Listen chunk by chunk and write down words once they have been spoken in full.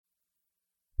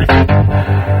You're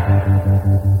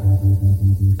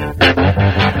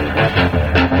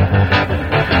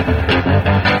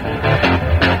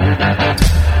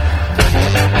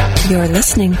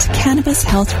listening to Cannabis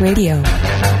Health Radio.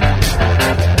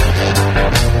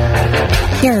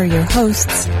 Here are your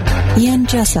hosts, Ian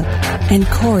Jessup and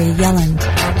Corey Yelland.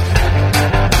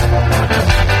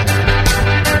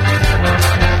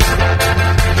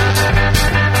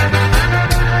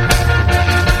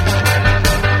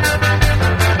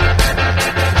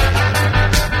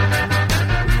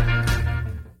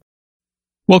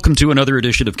 Welcome to another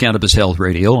edition of Cannabis Health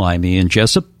Radio. I'm Ian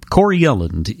Jessup. Corey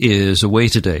Yelland is away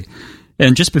today.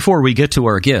 And just before we get to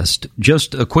our guest,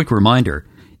 just a quick reminder.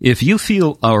 If you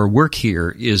feel our work here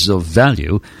is of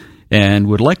value and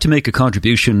would like to make a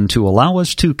contribution to allow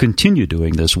us to continue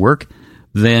doing this work,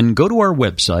 then go to our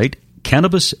website,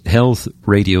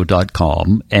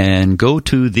 cannabishealthradio.com, and go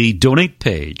to the donate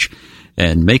page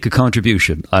and make a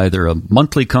contribution, either a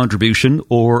monthly contribution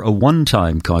or a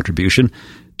one-time contribution,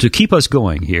 to keep us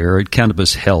going here at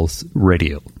Cannabis Health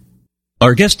Radio.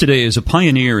 Our guest today is a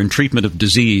pioneer in treatment of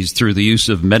disease through the use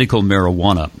of medical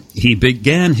marijuana. He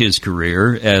began his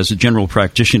career as a general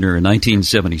practitioner in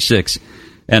 1976,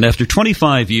 and after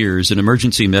 25 years in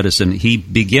emergency medicine, he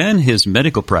began his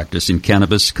medical practice in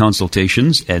cannabis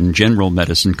consultations and general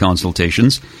medicine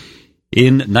consultations.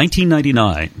 In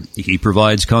 1999, he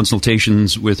provides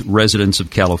consultations with residents of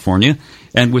California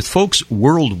and with folks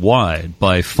worldwide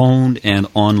by phone and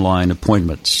online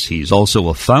appointments. He's also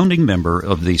a founding member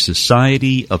of the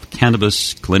Society of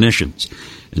Cannabis Clinicians.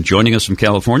 And joining us from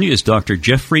California is Dr.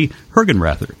 Jeffrey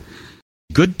Hergenrather.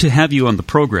 Good to have you on the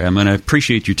program, and I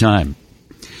appreciate your time.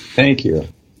 Thank you.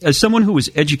 As someone who was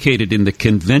educated in the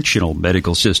conventional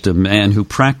medical system and who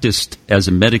practiced as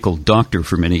a medical doctor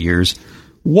for many years,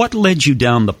 what led you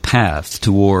down the path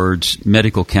towards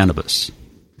medical cannabis?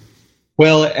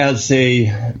 Well, as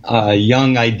a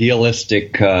young,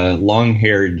 idealistic,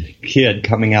 long-haired kid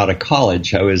coming out of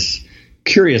college, I was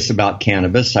curious about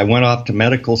cannabis. I went off to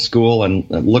medical school and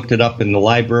looked it up in the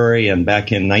library, and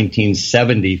back in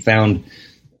 1970 found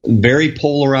very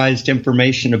polarized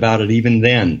information about it even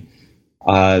then.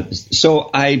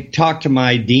 So I talked to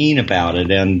my dean about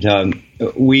it, and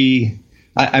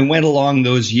I went along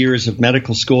those years of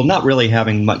medical school, not really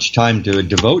having much time to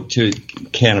devote to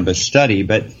cannabis study,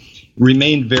 but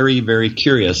remained very, very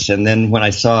curious. And then when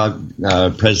I saw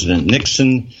President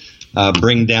Nixon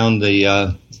bring down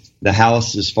the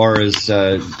House as far as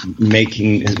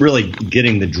really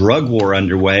getting the drug war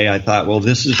underway, I thought, well,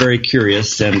 this is very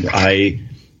curious, and I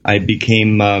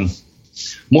became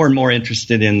more and more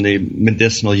interested in the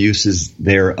medicinal uses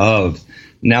thereof.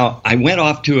 Now, I went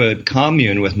off to a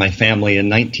commune with my family in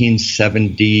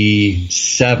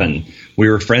 1977. We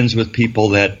were friends with people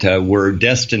that were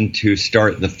destined to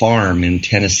start the farm in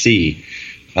Tennessee,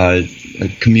 a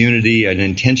community, an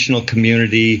intentional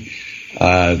community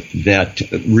that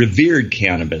revered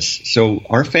cannabis. So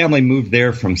our family moved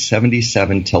there from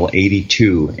 77 till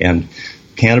 82, and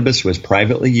cannabis was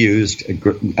privately used,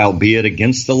 albeit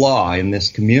against the law, in this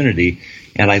community.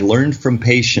 And I learned from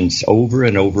patients over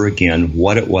and over again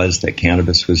what it was that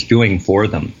cannabis was doing for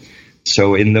them.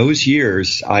 So in those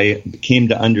years, I came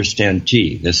to understand,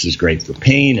 gee, this is great for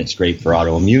pain, it's great for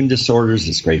autoimmune disorders,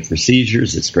 it's great for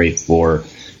seizures, it's great for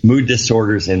mood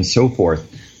disorders, and so forth.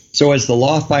 So as the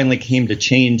law finally came to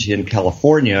change in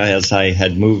California, as I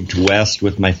had moved west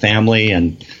with my family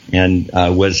and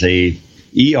was a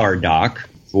ER doc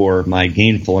for my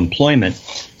gainful employment,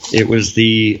 it was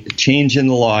the change in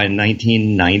the law in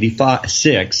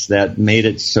 1996 that made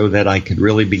it so that I could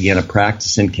really begin a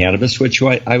practice in cannabis, which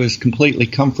I was completely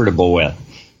comfortable with.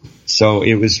 So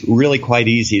it was really quite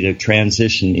easy to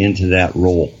transition into that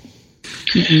role.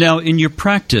 Now, in your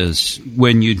practice,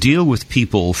 when you deal with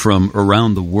people from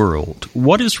around the world,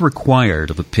 what is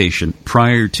required of a patient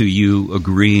prior to you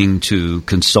agreeing to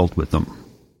consult with them?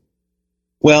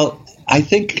 Well, I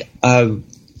think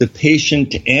the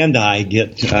patient and I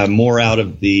get more out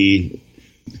of the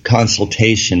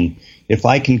consultation if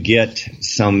I can get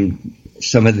some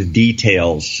of the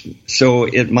details. So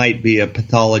it might be a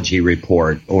pathology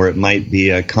report, or it might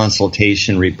be a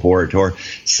consultation report, or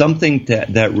something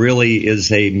that really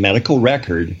is a medical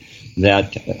record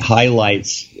that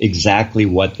highlights exactly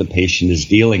what the patient is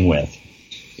dealing with.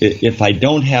 If I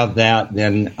don't have that,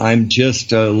 then I'm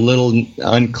just a little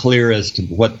unclear as to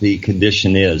what the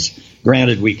condition is.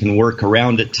 Granted, we can work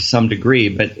around it to some degree,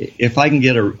 but if I can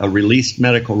get a released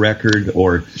medical record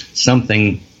or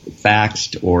something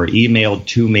faxed or emailed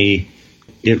to me,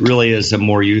 it really is a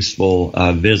more useful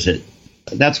visit.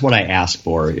 That's what I ask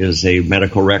for, is a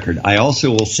medical record. I also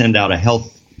will send out a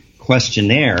health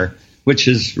questionnaire which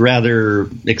is rather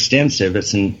extensive.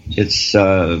 It's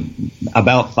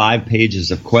about 5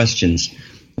 pages of questions.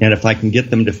 And if I can get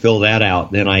them to fill that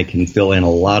out, then I can fill in a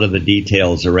lot of the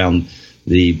details around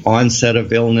the onset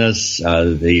of illness,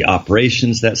 the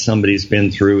operations that somebody's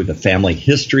been through, the family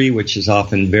history, which is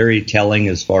often very telling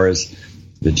as far as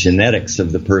the genetics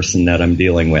of the person that I'm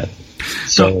dealing with.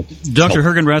 So, Dr.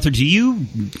 Hergenrather, do you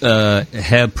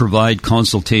provide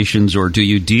consultations, or do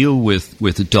you deal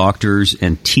with doctors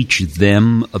and teach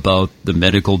them about the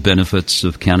medical benefits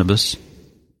of cannabis?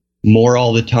 More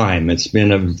all the time. It's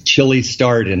been a chilly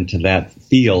start into that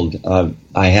field.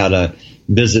 I had a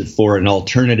visit for an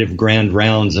alternative grand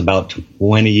rounds about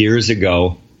 20 years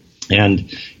ago, and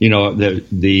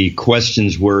the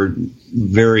questions were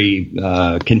very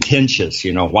contentious.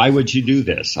 Why would you do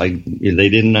this? They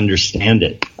didn't understand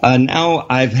it. Now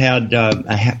I've had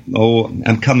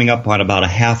I'm coming up on about a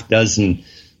half dozen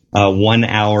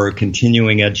 1-hour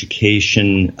continuing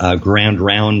education grand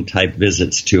round type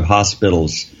visits to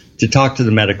hospitals to talk to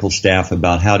the medical staff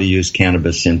about how to use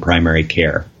cannabis in primary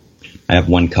care. I have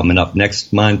one coming up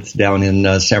next month down in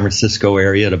San Francisco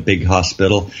area at a big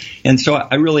hospital. And so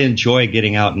I really enjoy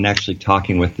getting out and actually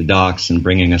talking with the docs and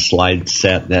bringing a slide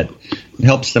set that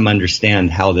helps them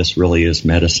understand how this really is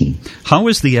medicine. How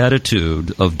has the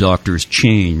attitude of doctors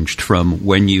changed from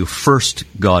when you first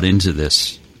got into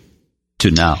this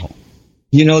to now?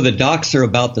 The docs are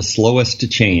about the slowest to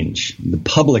change. The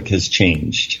public has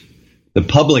changed. The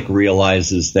public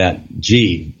realizes that,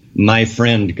 my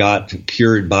friend got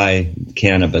cured by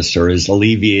cannabis or is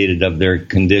alleviated of their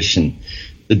condition.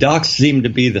 The docs seem to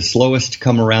be the slowest to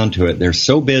come around to it. They're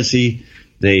so busy.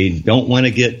 They don't want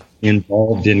to get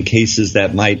involved in cases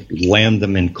that might land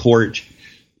them in court.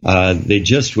 They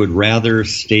just would rather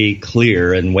stay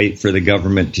clear and wait for the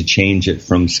government to change it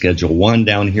from Schedule 1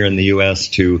 down here in the U.S.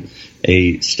 to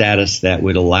a status that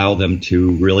would allow them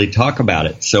to really talk about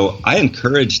it. So I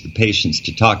encourage the patients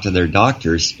to talk to their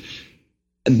doctors.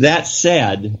 That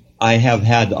said, I have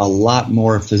had a lot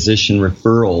more physician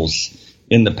referrals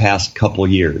in the past couple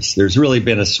years. There's really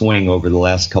been a swing over the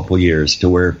last couple years to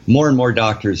where more and more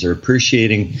doctors are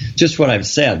appreciating just what I've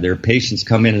said. Their patients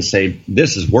come in and say,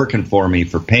 this is working for me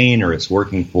for pain, or it's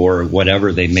working for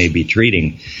whatever they may be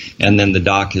treating. And then the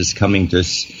doc is coming to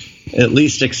at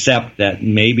least accept that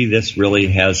maybe this really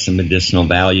has some medicinal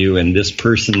value, and this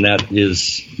person that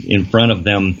is in front of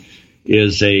them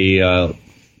is a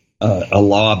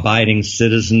law-abiding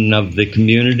citizen of the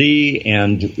community,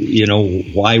 and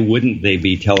why wouldn't they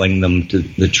be telling them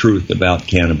the truth about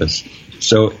cannabis?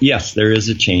 So yes, there is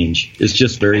a change. It's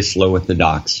just very slow with the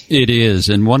docs. It is,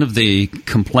 and one of the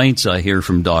complaints I hear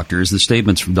from doctors, the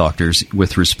statements from doctors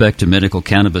with respect to medical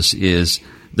cannabis, is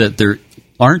that there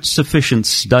aren't sufficient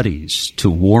studies to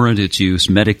warrant its use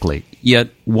medically. Yet,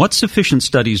 what sufficient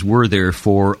studies were there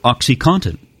for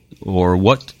OxyContin? Or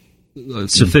what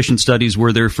sufficient studies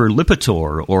were there for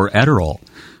Lipitor or Adderall?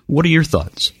 What are your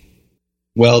thoughts?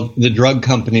 Well, the drug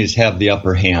companies have the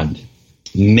upper hand.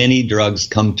 Many drugs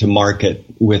come to market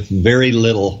with very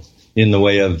little in the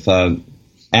way of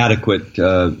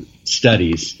adequate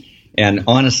studies. And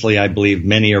honestly, I believe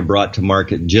many are brought to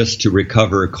market just to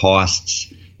recover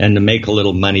costs and to make a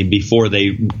little money before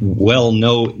they well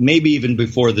know, maybe even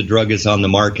before the drug is on the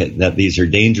market, that these are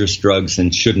dangerous drugs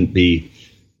and shouldn't be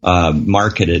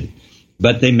marketed.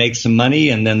 But they make some money,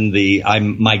 and then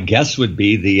my guess would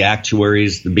be the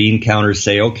actuaries, the bean counters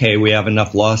say, okay, we have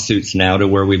enough lawsuits now to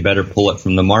where we better pull it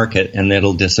from the market, and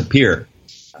it'll disappear.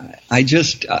 I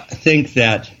just think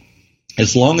that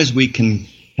as long as we can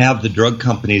have the drug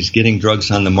companies getting drugs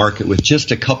on the market with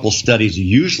just a couple studies,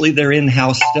 usually they're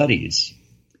in-house studies.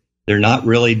 They're not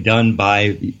really done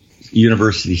by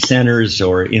university centers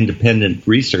or independent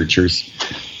researchers.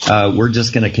 We're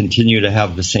just going to continue to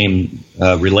have the same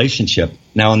relationship.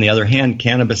 Now, on the other hand,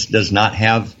 cannabis does not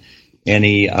have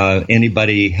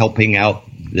anybody helping out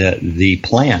the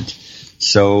plant.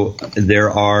 So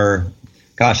there are,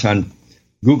 on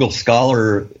Google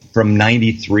Scholar from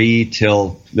 93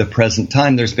 till the present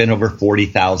time, there's been over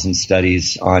 40,000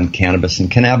 studies on cannabis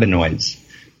and cannabinoids,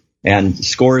 and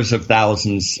scores of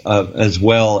thousands as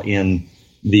well in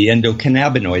the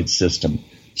endocannabinoid system.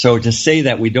 So to say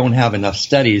that we don't have enough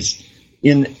studies,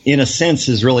 in a sense,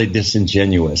 is really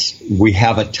disingenuous. We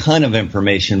have a ton of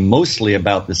information, mostly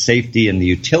about the safety and the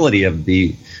utility of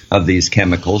these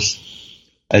chemicals.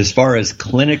 As far as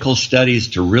clinical studies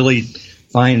to really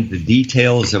find the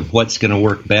details of what's going to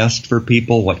work best for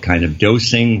people, what kind of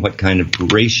dosing, what kind of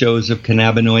ratios of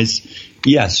cannabinoids,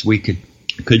 yes, we could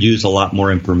use a lot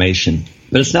more information.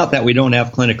 But it's not that we don't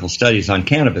have clinical studies on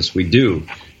cannabis. We do.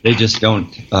 They just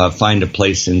don't find a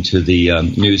place into the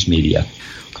news media.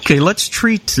 Okay, let's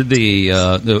treat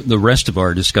the rest of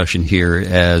our discussion here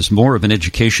as more of an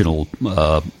educational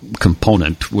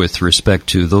component with respect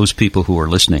to those people who are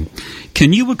listening.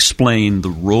 Can you explain the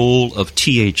role of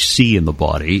THC in the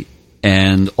body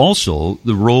and also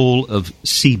the role of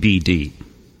CBD?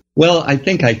 Well, I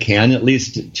think I can, at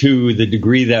least to the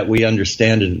degree that we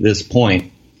understand it at this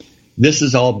point. This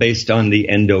is all based on the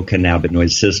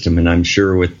endocannabinoid system, and I'm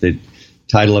sure with the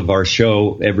title of our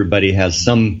show, everybody has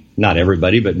some, not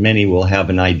everybody, but many will have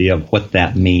an idea of what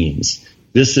that means.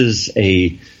 This is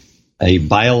a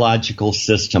biological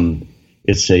system.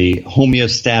 It's a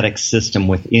homeostatic system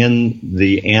within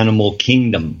the animal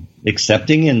kingdom,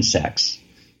 excepting insects.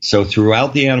 So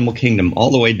throughout the animal kingdom,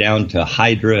 all the way down to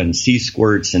hydra and sea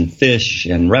squirts and fish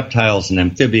and reptiles and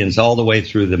amphibians, all the way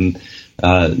through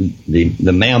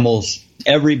the mammals,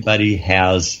 everybody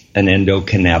has an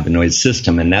endocannabinoid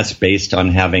system, and that's based on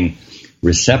having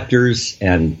receptors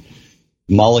and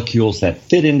molecules that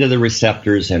fit into the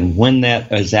receptors, and when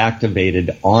that is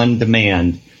activated on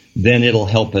demand, then it'll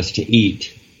help us to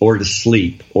eat or to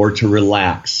sleep or to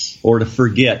relax or to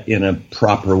forget in a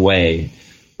proper way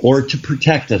or to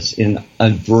protect us in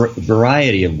a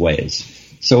variety of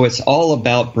ways. So it's all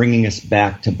about bringing us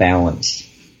back to balance.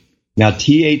 Now,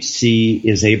 THC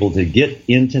is able to get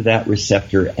into that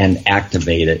receptor and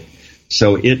activate it.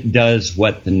 So it does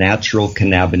what the natural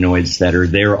cannabinoids that are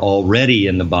there already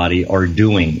in the body are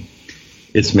doing.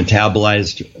 It's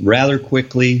metabolized rather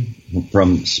quickly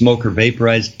from smoke or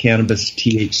vaporized cannabis,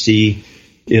 THC.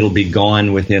 It'll be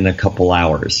gone within a couple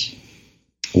hours.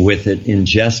 With it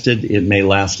ingested, it may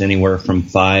last anywhere from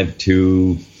 5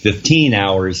 to 15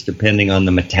 hours, depending on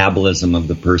the metabolism of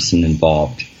the person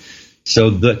involved.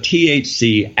 So the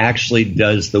THC actually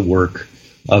does the work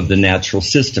of the natural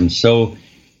system. So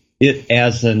it,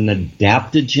 as an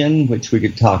adaptogen, which we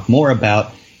could talk more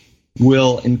about,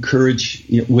 will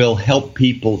help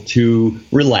people to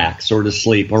relax or to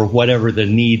sleep or whatever the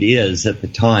need is at the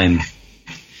time.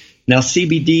 Now,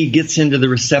 CBD gets into the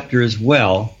receptor as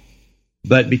well,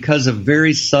 but because of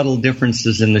very subtle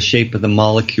differences in the shape of the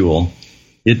molecule,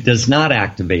 it does not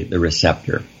activate the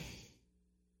receptor.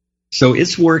 So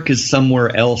its work is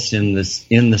somewhere else in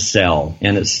the cell,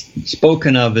 and it's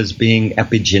spoken of as being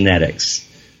epigenetics.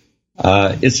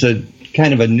 It's a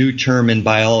kind of a new term in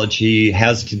biology,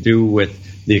 has to do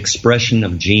with the expression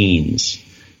of genes.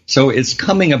 So it's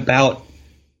coming about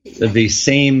the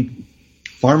same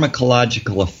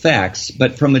pharmacological effects,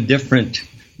 but from a different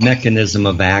mechanism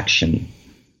of action.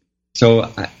 So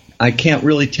I can't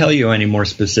really tell you any more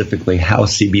specifically how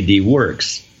CBD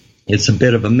works. It's a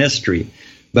bit of a mystery.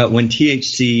 But when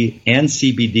THC and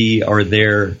CBD are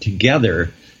there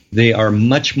together, they are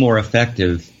much more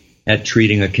effective at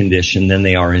treating a condition than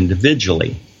they are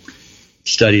individually.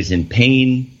 Studies in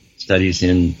pain, studies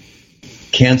in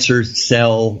cancer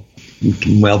cell,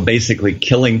 basically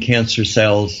killing cancer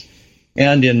cells,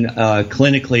 and in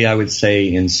clinically, I would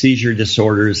say, in seizure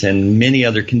disorders and many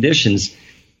other conditions,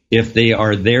 if they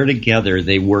are there together,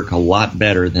 they work a lot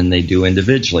better than they do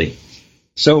individually.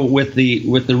 So with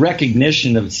the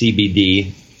recognition of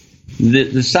CBD,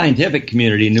 the scientific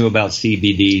community knew about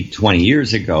CBD 20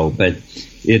 years ago, but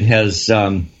it has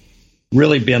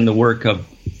really been the work of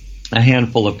a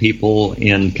handful of people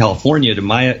in California,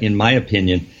 in my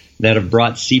opinion, that have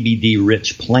brought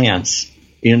CBD-rich plants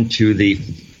into the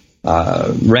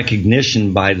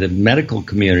recognition by the medical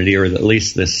community, or at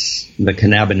least the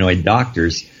cannabinoid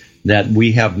doctors, that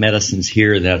we have medicines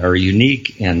here that are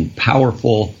unique and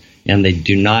powerful, and they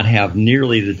do not have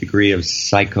nearly the degree of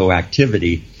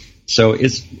psychoactivity. So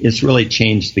it's really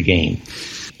changed the game.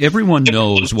 Everyone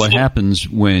knows what happens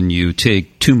when you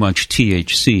take too much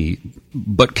THC,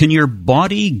 but can your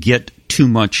body get too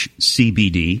much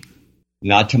CBD?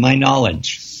 Not to my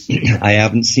knowledge. I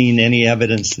haven't seen any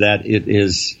evidence that it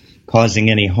is causing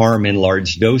any harm in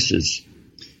large doses.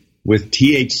 With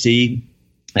THC,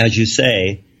 as you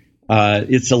say,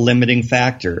 it's a limiting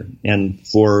factor. And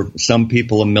for some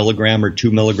people, 1 milligram or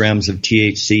 2 milligrams of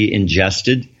THC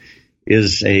ingested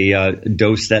is a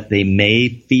dose that they may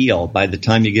feel. By the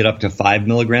time you get up to 5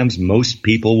 milligrams, most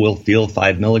people will feel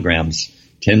 5 milligrams.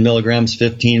 10 milligrams,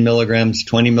 15 milligrams,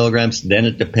 20 milligrams, then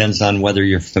it depends on whether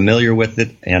you're familiar with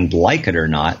it and like it or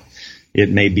not. It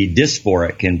may be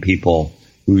dysphoric in people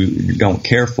who don't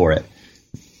care for it.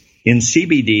 In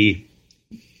CBD,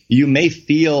 you may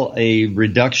feel a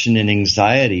reduction in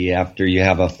anxiety after you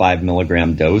have a 5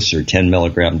 milligram dose or 10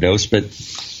 milligram dose, but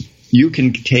you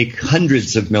can take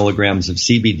hundreds of milligrams of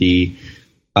CBD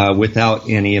without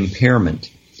any impairment.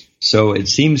 So it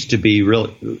seems to be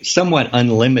somewhat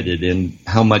unlimited in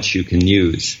how much you can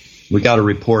use. We got a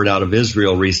report out of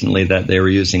Israel recently that they were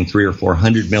using 300 or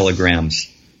 400 milligrams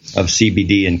of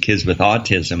CBD in kids with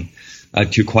autism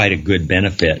to quite a good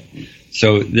benefit.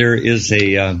 So there is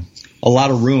a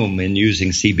lot of room in using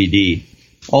CBD.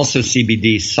 Also,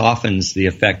 CBD softens the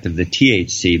effect of the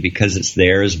THC because it's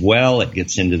there as well. It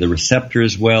gets into the receptor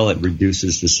as well. It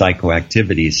reduces the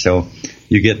psychoactivity. So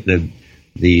you get the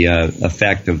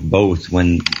effect of both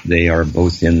when they are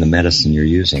both in the medicine you're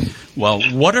using. Well,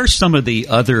 what are some of the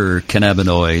other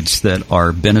cannabinoids that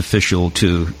are beneficial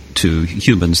to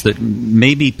humans that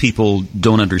maybe people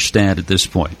don't understand at this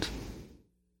point?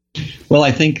 Well,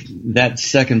 I think that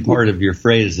second part of your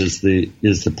phrase is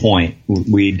the point.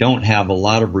 We don't have a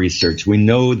lot of research. We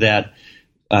know that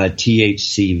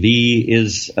THCV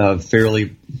is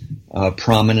fairly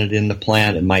prominent in the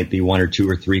plant. It might be 1 or 2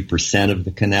 or 3% of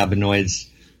the cannabinoids.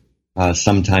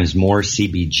 Sometimes more.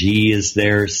 CBG is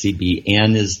there.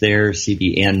 CBN is there.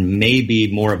 CBN may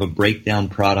be more of a breakdown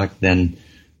product than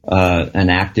an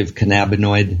active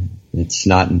cannabinoid. It's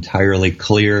not entirely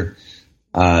clear.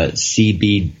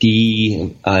 CBDV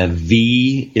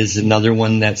is another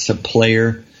one that's a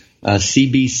player.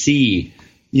 CBC,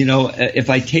 if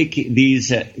I take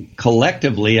these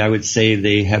collectively, I would say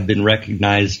they have been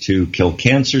recognized to kill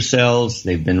cancer cells.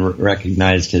 They've been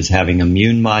recognized as having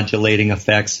immune modulating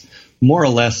effects. More or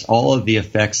less all of the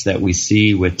effects that we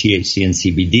see with THC and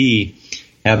CBD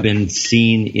have been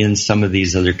seen in some of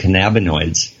these other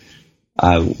cannabinoids.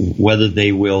 Whether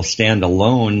they will stand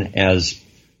alone as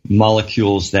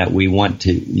molecules that we want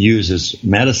to use as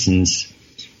medicines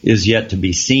is yet to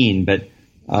be seen. But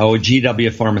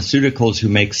GW Pharmaceuticals, who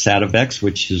makes Sativex,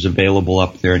 which is available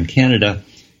up there in Canada,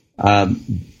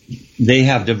 they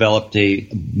have developed a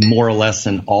more or less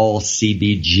an all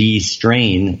CBG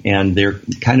strain, and they're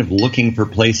kind of looking for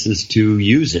places to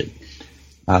use it.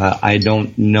 I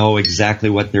don't know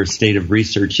exactly what their state of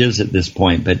research is at this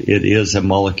point, but it is a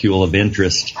molecule of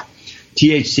interest.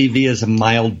 THCV is a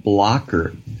mild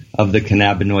blocker of the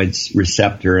cannabinoids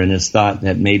receptor, and is thought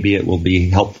that maybe it will be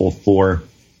helpful for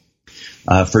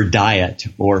diet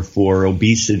or for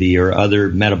obesity or other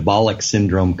metabolic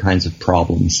syndrome kinds of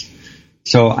problems.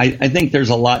 So I think there's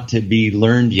a lot to be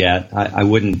learned yet. I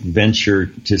wouldn't venture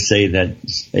to say that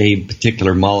a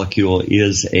particular molecule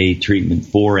is a treatment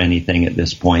for anything at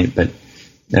this point, but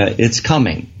it's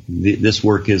coming. This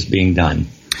work is being done.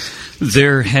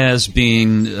 There has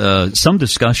been some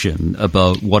discussion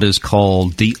about what is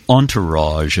called the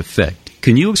entourage effect.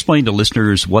 Can you explain to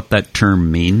listeners what that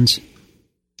term means?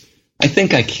 I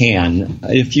think I can.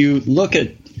 If you look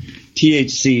at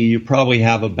THC, you probably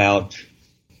have about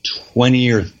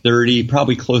 20 or 30,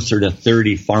 probably closer to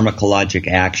 30 pharmacologic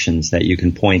actions that you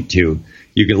can point to.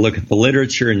 You can look at the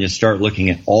literature and you start looking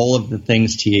at all of the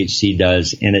things THC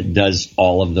does, and it does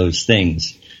all of those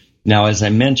things. Now, as I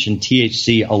mentioned,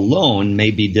 THC alone may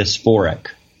be dysphoric.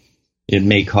 It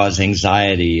may cause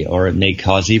anxiety, or it may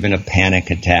cause even a panic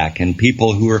attack. And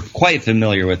people who are quite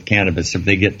familiar with cannabis, if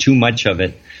they get too much of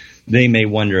it, they may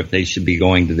wonder if they should be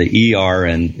going to the ER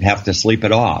and have to sleep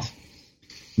it off.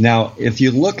 Now, if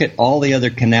you look at all the other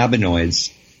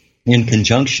cannabinoids in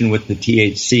conjunction with the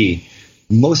THC,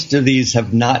 most of these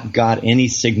have not got any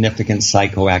significant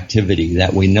psychoactivity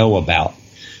that we know about.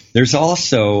 There's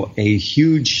also a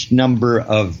huge number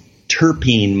of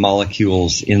terpene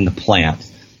molecules in the plant.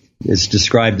 It's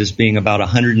described as being about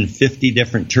 150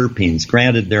 different terpenes.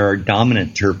 Granted, there are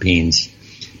dominant terpenes,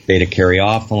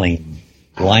 beta-caryophyllene,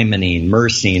 limonene,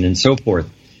 myrcene, and so forth.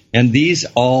 And these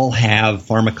all have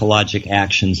pharmacologic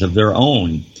actions of their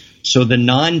own. So the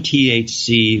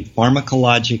non-THC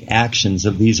pharmacologic actions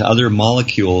of these other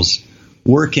molecules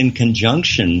work in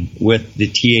conjunction with the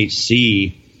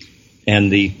THC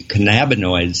and the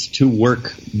cannabinoids to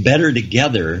work better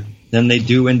together than they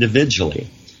do individually.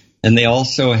 And they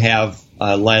also have,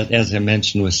 as I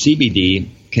mentioned with CBD,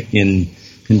 in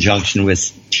conjunction with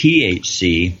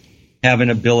THC, have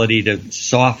an ability to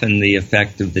soften the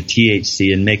effect of the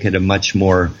THC and make it a much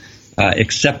more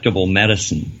acceptable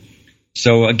medicine.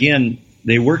 So again,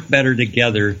 they work better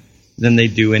together than they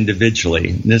do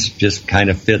individually. This just kind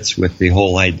of fits with the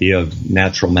whole idea of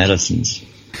natural medicines.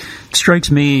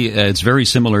 Strikes me it's very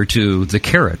similar to the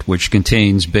carrot, which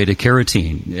contains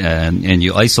beta-carotene, and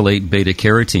you isolate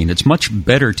beta-carotene. It's much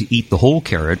better to eat the whole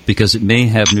carrot because it may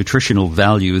have nutritional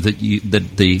value that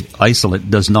the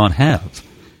isolate does not have.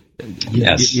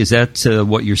 Yes. Is that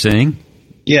what you're saying?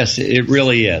 Yes, it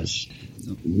really is.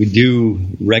 We do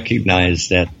recognize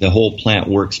that the whole plant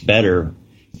works better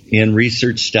in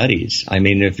research studies. I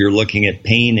mean, if you're looking at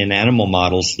pain in animal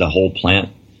models, the whole plant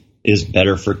is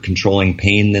better for controlling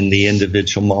pain than the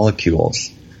individual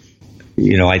molecules.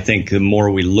 I think the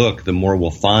more we look, the more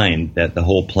we'll find that the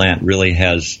whole plant really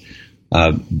has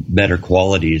better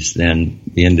qualities than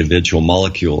the individual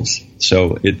molecules.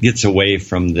 So it gets away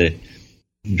from the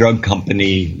drug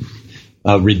company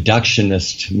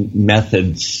reductionist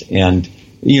methods and,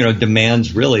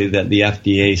 demands really that the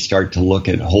FDA start to look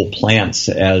at whole plants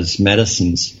as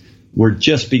medicines. We're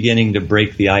just beginning to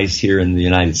break the ice here in the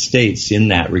United States in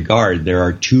that regard. There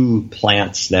are 2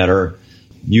 plants that are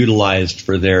utilized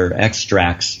for their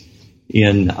extracts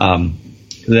that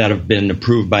have been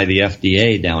approved by the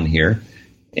FDA down here.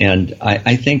 And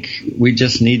I think we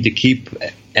just need to keep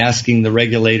asking the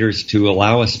regulators to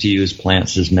allow us to use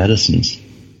plants as medicines.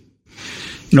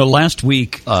 Last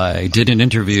week I did an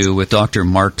interview with Dr.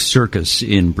 Mark Serkis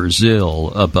in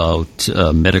Brazil about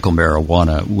medical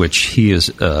marijuana, which he is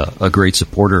a great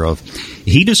supporter of.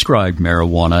 He described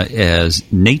marijuana as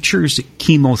nature's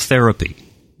chemotherapy.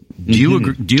 Do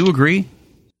you agree?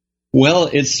 Well,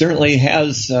 it certainly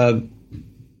has a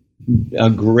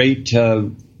great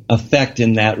effect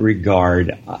in that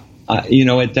regard.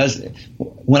 It does.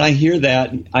 When I hear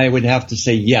that, I would have to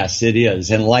say yes, it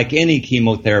is. And like any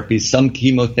chemotherapy, some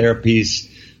chemotherapies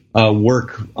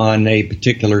work on a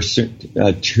particular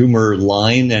tumor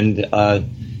line, and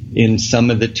in some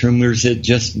of the tumors, it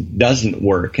just doesn't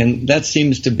work. And that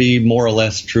seems to be more or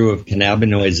less true of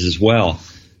cannabinoids as well.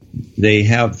 They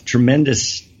have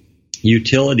tremendous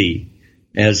utility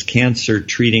as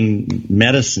cancer-treating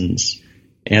medicines.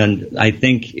 And I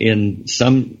think in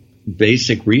some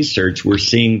basic research, we're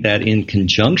seeing that in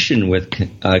conjunction with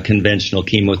conventional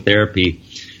chemotherapy,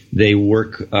 they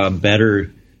work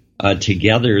better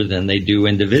together than they do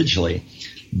individually.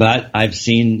 But I've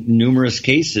seen numerous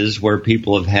cases where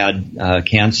people have had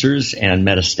cancers and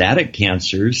metastatic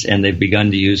cancers, and they've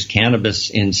begun to use cannabis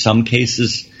in some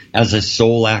cases as a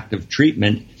sole active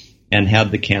treatment and had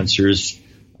the cancers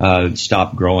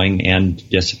stop growing and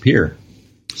disappear.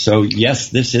 So, yes,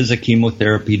 this is a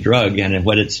chemotherapy drug, and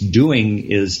what it's doing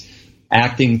is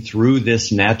acting through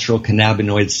this natural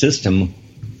cannabinoid system,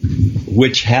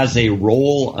 which has a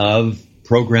role of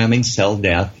programming cell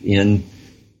death in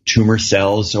tumor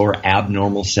cells or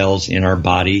abnormal cells in our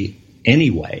body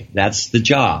anyway. That's the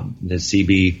job. The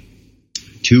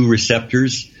CB2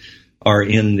 receptors are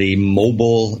in the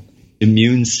mobile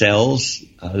immune cells,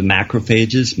 the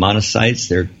macrophages, monocytes.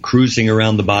 They're cruising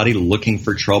around the body looking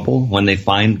for trouble when they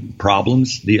find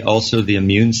problems. Also the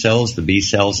immune cells, the B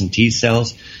cells and T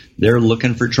cells, they're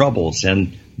looking for troubles,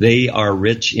 and they are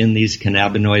rich in these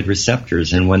cannabinoid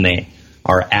receptors. And when they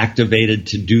are activated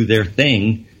to do their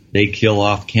thing, they kill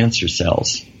off cancer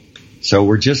cells. So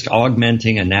we're just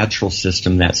augmenting a natural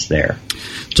system that's there.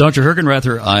 Dr.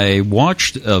 Hergenrather, I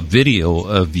watched a video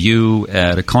of you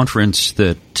at a conference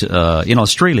that in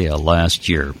Australia last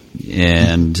year,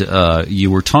 and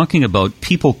you were talking about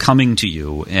people coming to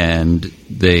you and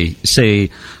they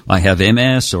say, I have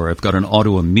MS or I've got an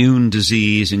autoimmune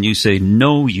disease, and you say,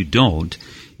 no, you don't.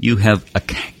 You have a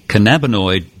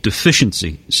cannabinoid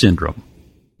deficiency syndrome.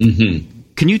 Mm-hmm.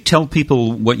 Can you tell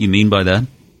people what you mean by that?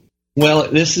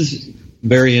 Well, this is a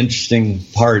very interesting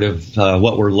part of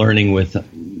what we're learning with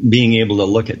being able to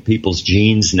look at people's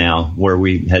genes now, where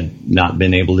we had not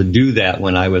been able to do that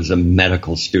when I was a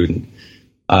medical student,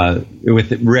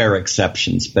 with rare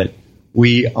exceptions. But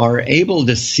we are able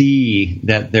to see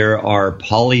that there are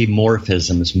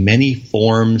polymorphisms, many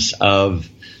forms of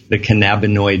the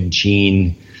cannabinoid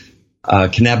gene,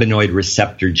 cannabinoid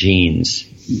receptor genes.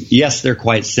 Yes, they're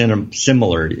quite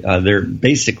similar. They're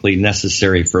basically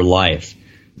necessary for life.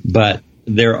 But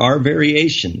there are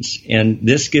variations, and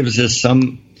this gives us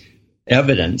some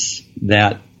evidence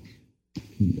that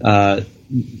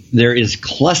there is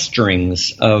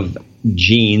clusterings of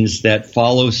genes that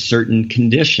follow certain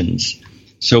conditions.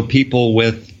 So people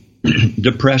with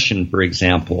depression, for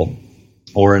example,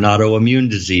 or an autoimmune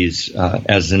disease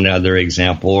as another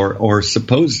example, or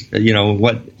suppose,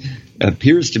 what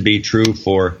appears to be true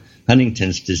for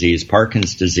Huntington's disease,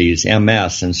 Parkinson's disease,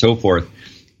 MS, and so forth.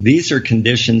 These are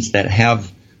conditions that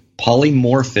have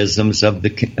polymorphisms of the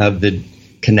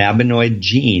cannabinoid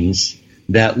genes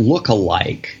that look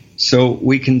alike. So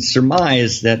we can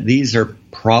surmise that these are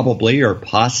probably or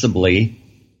possibly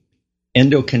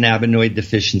endocannabinoid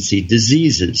deficiency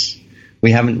diseases.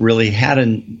 We haven't really had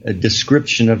a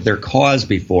description of their cause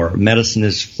before. Medicine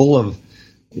is full of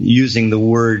using the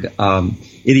word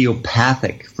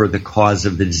idiopathic for the cause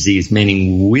of the disease,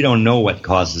 meaning we don't know what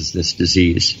causes this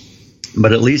disease.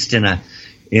 But at least in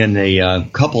a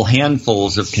couple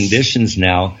handfuls of conditions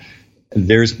now,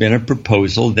 there's been a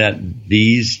proposal that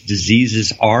these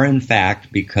diseases are in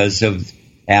fact because of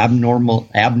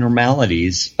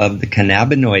abnormalities of the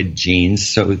cannabinoid genes,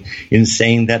 so in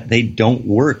saying that they don't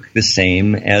work the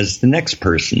same as the next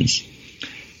person's.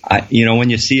 When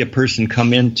you see a person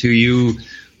come into you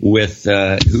with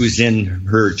who's in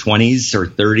her 20s or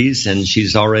 30s and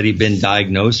she's already been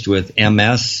diagnosed with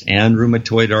MS and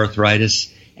rheumatoid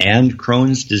arthritis and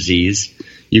Crohn's disease,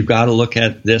 you've got to look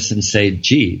at this and say,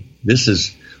 gee, this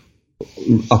is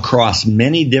across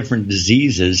many different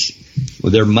diseases.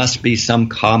 There must be some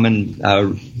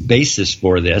common basis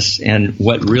for this, and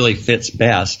what really fits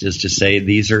best is to say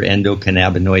these are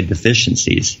endocannabinoid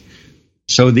deficiencies.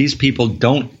 So these people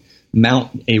don't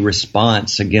mount a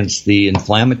response against the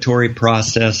inflammatory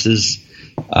processes,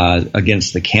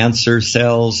 against the cancer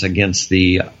cells, against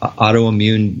the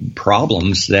autoimmune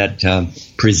problems that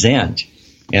present.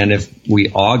 And if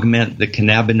we augment the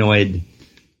cannabinoid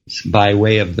by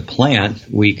way of the plant,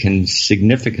 we can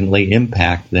significantly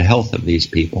impact the health of these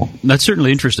people. That's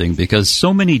certainly interesting, because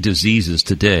so many diseases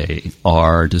today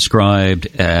are described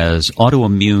as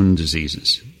autoimmune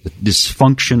diseases,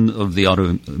 dysfunction of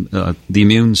the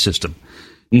immune system.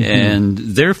 Mm-hmm. And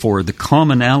therefore, the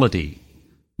commonality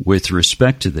with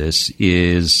respect to this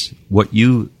is what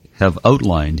you have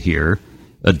outlined here,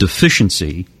 a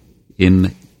deficiency in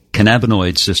the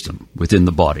cannabinoid system within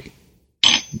the body.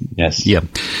 Yes. Yeah.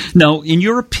 Now, in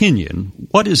your opinion,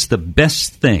 what is the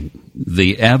best thing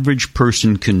the average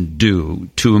person can do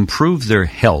to improve their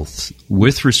health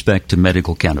with respect to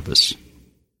medical cannabis?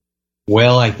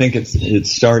 Well, I think it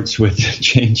starts with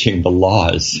changing the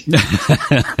laws.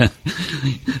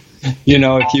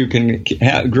 If you can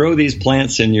grow these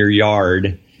plants in your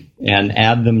yard and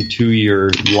add them to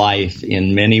your life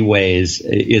in many ways,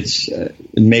 it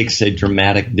makes a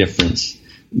dramatic difference.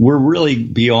 We're really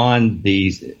beyond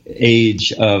the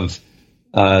age of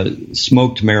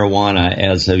smoked marijuana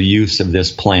as a use of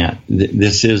this plant.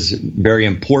 This is very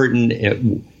important.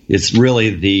 It's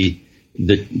really the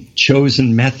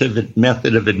chosen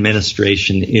method of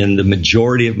administration in the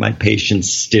majority of my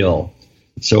patients still.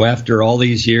 So after all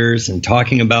these years and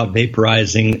talking about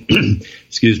vaporizing,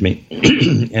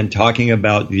 and talking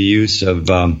about the use of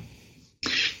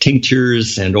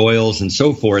tinctures and oils and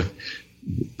so forth,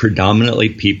 predominantly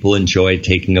people enjoy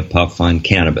taking a puff on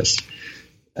cannabis.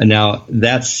 Now,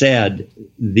 that said,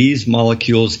 these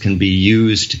molecules can be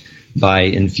used by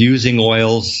infusing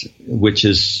oils, which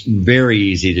is very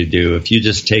easy to do. If you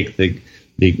just take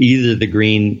either the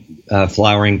green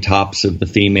flowering tops of the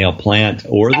female plant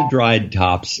or the dried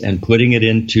tops and putting it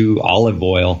into olive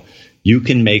oil, you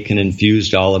can make an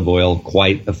infused olive oil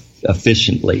quite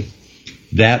efficiently.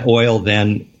 That oil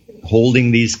then,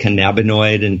 holding these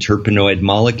cannabinoid and terpenoid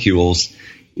molecules,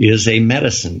 is a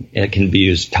medicine. It can be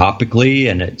used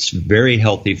topically, and it's very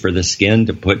healthy for the skin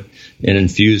to put an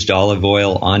infused olive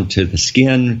oil onto the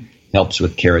skin. Helps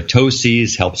with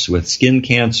keratoses, helps with skin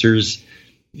cancers.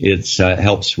 It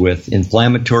helps with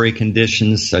inflammatory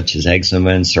conditions such as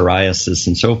eczema and psoriasis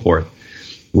and so forth.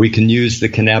 We can use the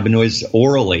cannabinoids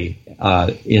orally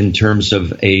in terms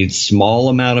of a small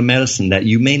amount of medicine that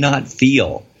you may not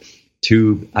feel,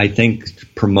 to, I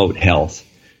think, promote health.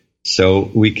 So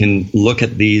we can look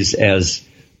at these as,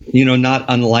 not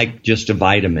unlike just a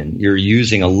vitamin. You're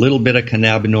using a little bit of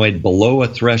cannabinoid below a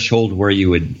threshold where you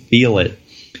would feel it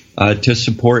to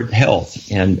support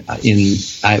health. And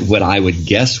what I would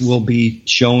guess will be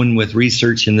shown with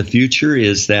research in the future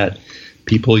is that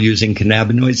people using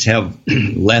cannabinoids have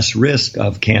less risk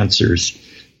of cancers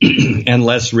and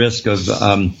less risk of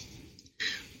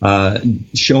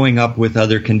showing up with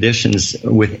other conditions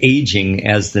with aging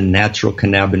as the natural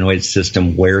cannabinoid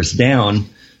system wears down.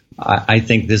 I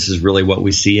think this is really what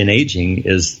we see in aging,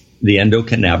 is the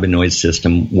endocannabinoid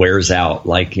system wears out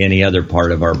like any other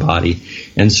part of our body.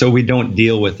 And so we don't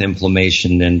deal with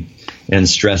inflammation and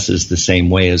stresses the same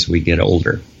way as we get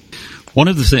older. One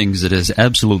of the things that has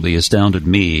absolutely astounded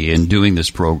me in doing this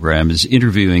program is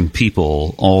interviewing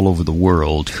people all over the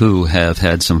world who have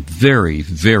had some very,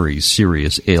 very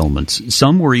serious ailments.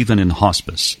 Some were even in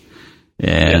hospice.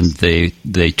 And yes,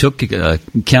 they took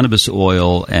cannabis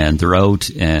oil, and they're out,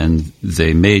 and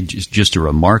they made just a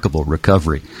remarkable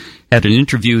recovery. Had an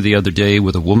interview the other day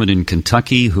with a woman in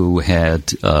Kentucky who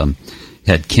had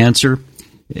cancer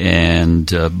and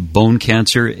bone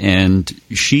cancer, and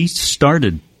she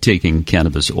started taking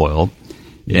cannabis oil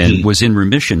and was in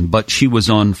remission, but she was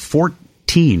on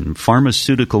 14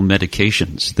 pharmaceutical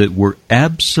medications that were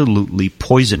absolutely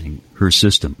poisoning her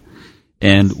system.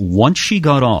 And once she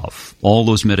got off all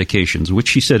those medications, which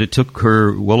she said it took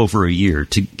her well over a year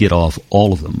to get off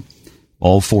all of them,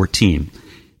 all 14,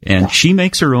 and she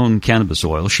makes her own cannabis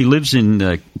oil. She lives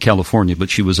in California,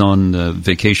 but she was on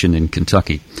vacation in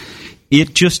Kentucky.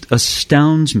 It just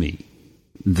astounds me,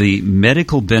 the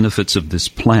medical benefits of this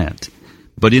plant.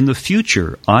 But in the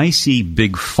future, I see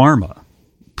Big Pharma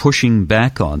pushing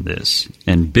back on this.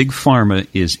 And Big Pharma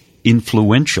is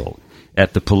influential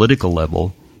at the political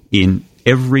level in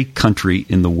every country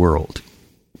in the world.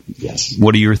 Yes.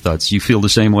 What are your thoughts? You feel the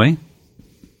same way?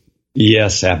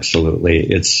 Yes, absolutely.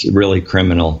 It's really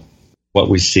criminal what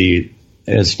we see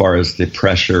as far as the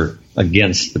pressure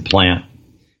against the plant.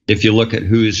 If you look at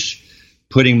who's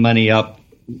putting money up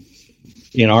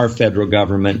in our federal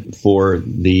government for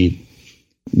the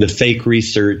fake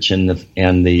research and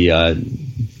the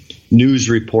news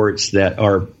reports that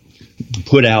are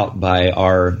put out by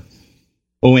our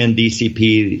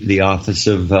ONDCP, the Office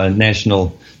of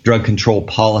National Drug Control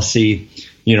Policy.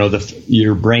 You know,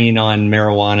 your brain on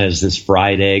marijuana is this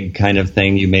fried egg kind of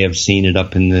thing. You may have seen it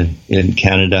up in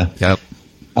Canada. Yep.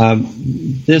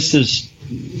 This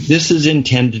is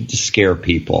intended to scare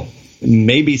people.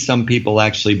 Maybe some people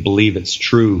actually believe it's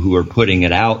true who are putting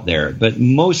it out there, but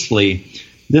mostly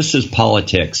this is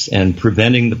politics and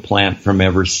preventing the plant from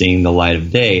ever seeing the light of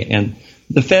day. And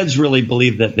the feds really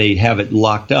believe that they have it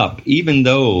locked up, even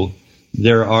though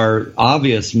there are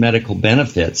obvious medical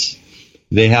benefits.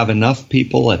 They have enough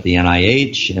people at the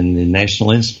NIH and the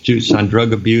National Institutes on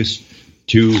Drug Abuse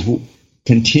to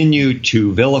continue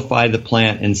to vilify the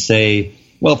plant and say,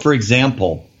 well, for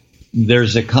example,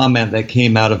 there's a comment that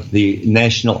came out of the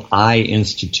National Eye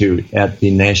Institute at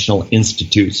the National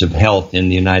Institutes of Health in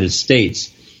the United States.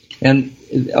 And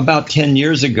about 10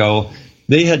 years ago,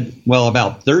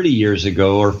 about 30 years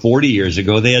ago or 40 years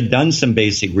ago, they had done some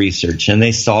basic research, and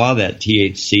they saw that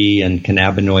THC and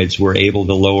cannabinoids were able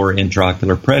to lower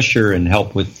intraocular pressure and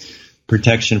help with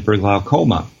protection for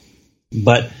glaucoma.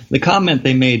 But the comment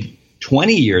they made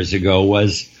 20 years ago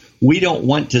was, we don't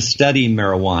want to study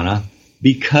marijuana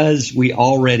because we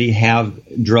already have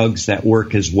drugs that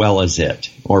work as well as it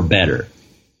or better.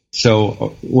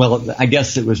 So, well, I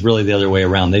guess it was really the other way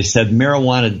around. They said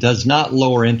marijuana does not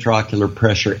lower intraocular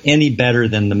pressure any better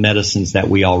than the medicines that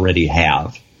we already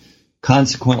have.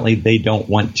 Consequently, they don't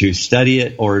want to study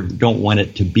it or don't want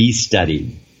it to be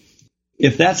studied.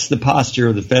 If that's the posture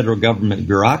of the federal government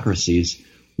bureaucracies,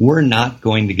 we're not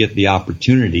going to get the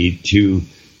opportunity to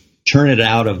turn it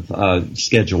out of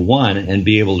Schedule 1 and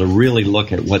be able to really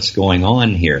look at what's going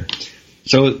on here.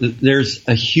 So there's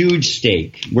a huge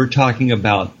stake. We're talking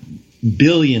about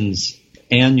billions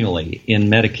annually in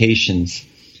medications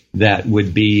that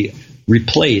would be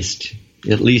replaced,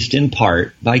 at least in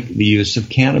part, by the use of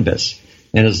cannabis.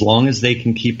 And as long as they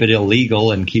can keep it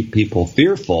illegal and keep people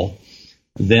fearful,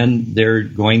 then they're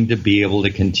going to be able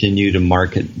to continue to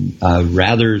market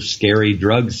rather scary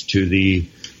drugs to the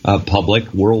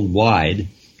public worldwide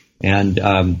and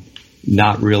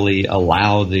not really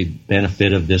allow the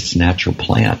benefit of this natural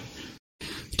plant.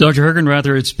 Dr.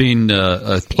 Hergenrather, it's been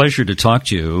a pleasure to talk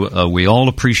to you. We all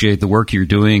appreciate the work you're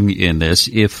doing in this.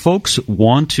 If folks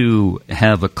want to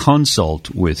have a consult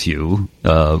with you,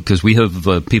 because we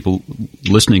have people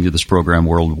listening to this program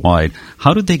worldwide,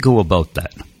 how do they go about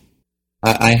that?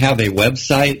 I have a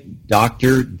website,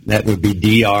 that would be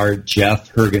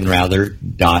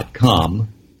drjeffhergenrather.com.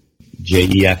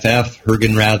 Jeff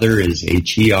Hergenrather is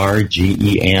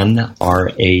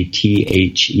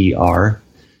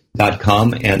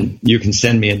HERGENRATHER.com, and you can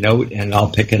send me a note and I'll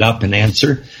pick it up and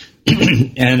answer.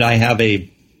 And I have a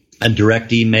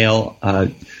direct email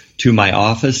to my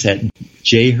office at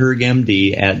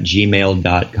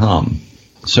jhergmd@gmail.com.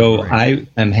 So I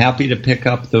am happy to pick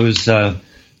up those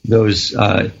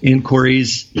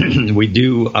inquiries. We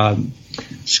do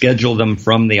schedule them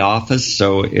from the office.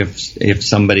 So if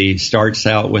somebody starts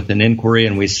out with an inquiry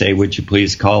and we say, would you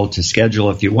please call to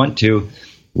schedule if you want to,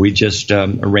 we just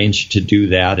arrange to do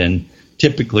that and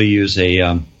typically use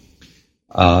a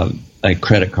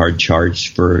credit card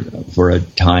charge for a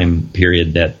time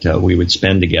period that we would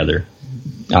spend together.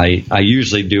 I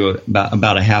usually do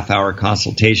about a half-hour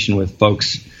consultation with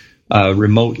folks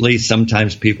remotely.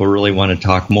 Sometimes people really want to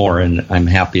talk more, and I'm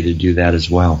happy to do that as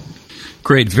well.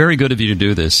 Great. Very good of you to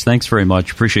do this. Thanks very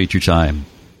much. Appreciate your time.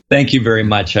 Thank you very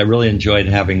much. I really enjoyed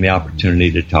having the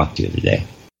opportunity to talk to you today.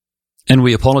 And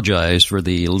we apologize for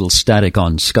the little static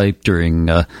on Skype during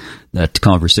that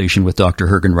conversation with Dr.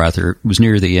 Hergenrather. It was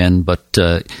near the end, but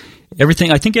I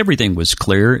think everything was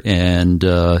clear, and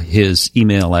his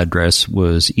email address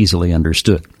was easily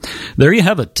understood. There you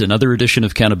have it, another edition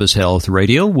of Cannabis Health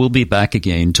Radio. We'll be back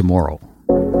again tomorrow.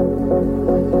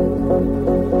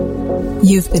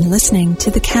 You've been listening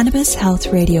to the Cannabis Health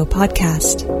Radio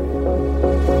podcast.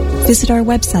 Visit our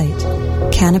website,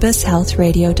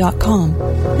 cannabishealthradio.com,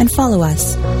 and follow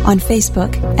us on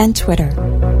Facebook and Twitter.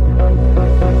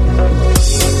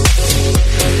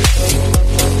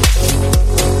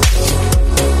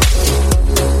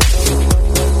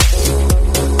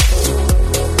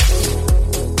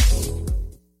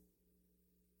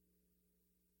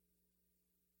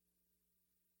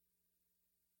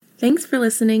 Thanks for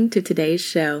listening to today's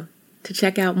show. To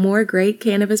check out more great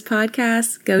cannabis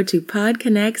podcasts, go to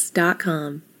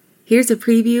podconnects.com. Here's a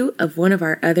preview of one of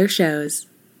our other shows.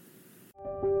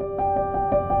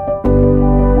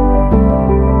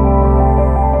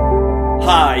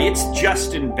 Hi, it's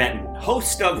Justin Benton,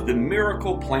 host of the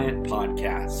Miracle Plant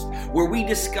Podcast, where we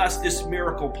discuss this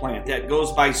miracle plant that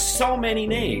goes by so many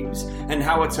names and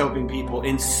how it's helping people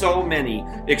in so many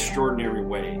extraordinary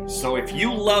ways. So if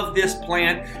you love this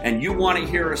plant and you want to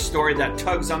hear a story that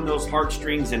tugs on those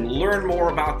heartstrings and learn more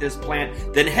about this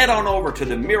plant, then head on over to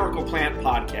the Miracle Plant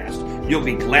Podcast. You'll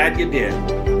be glad you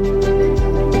did.